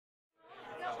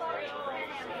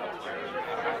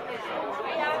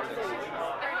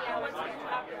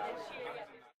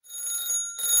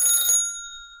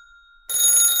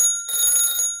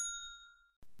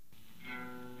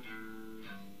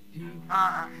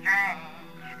strange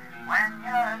when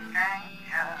you're a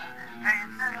stranger.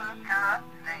 Faces look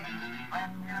ugly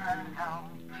when you're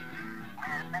alone.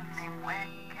 Women seem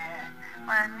wicked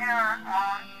when you're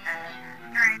unwanted.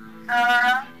 Streets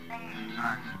are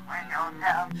uneven when you're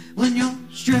down. When you're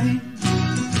strange,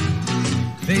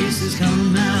 faces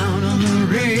come out on the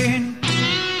rain.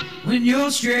 When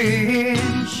you're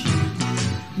strange,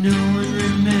 no one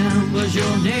remembers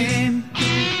your name.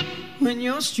 When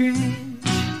you're strange,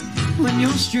 when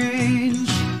you're strange,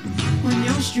 when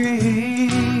you're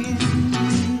strange.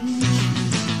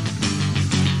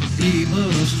 People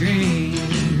are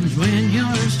strange when you're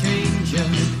a stranger.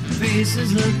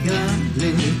 Faces look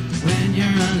ugly when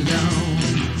you're alone.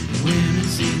 Women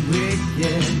seem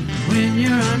wicked when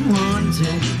you're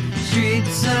unwanted.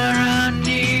 Streets are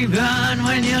uneven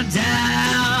when you're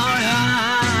down.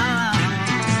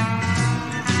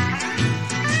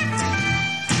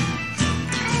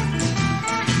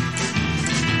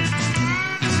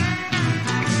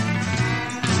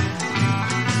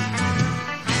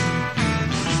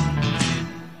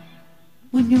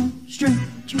 When you're a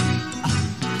stranger,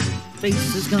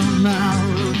 faces come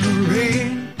out of the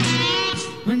rain.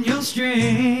 When you're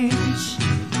strange,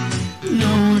 no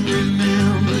one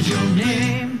remembers your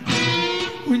name.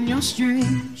 When you're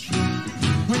strange,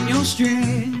 when you're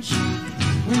strange,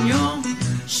 when you're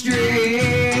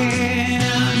strange.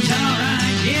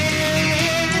 Alright, yeah.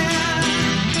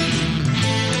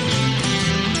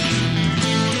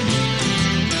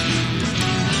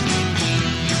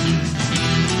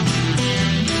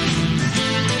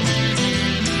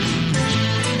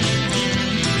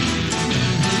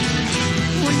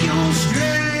 When you're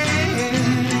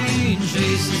strange,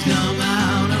 faces come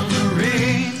out of the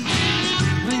rain.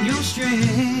 When you're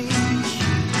strange,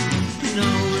 no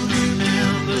one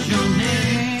remembers your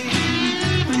name.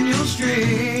 When you're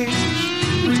strange,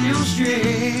 when you're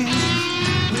strange.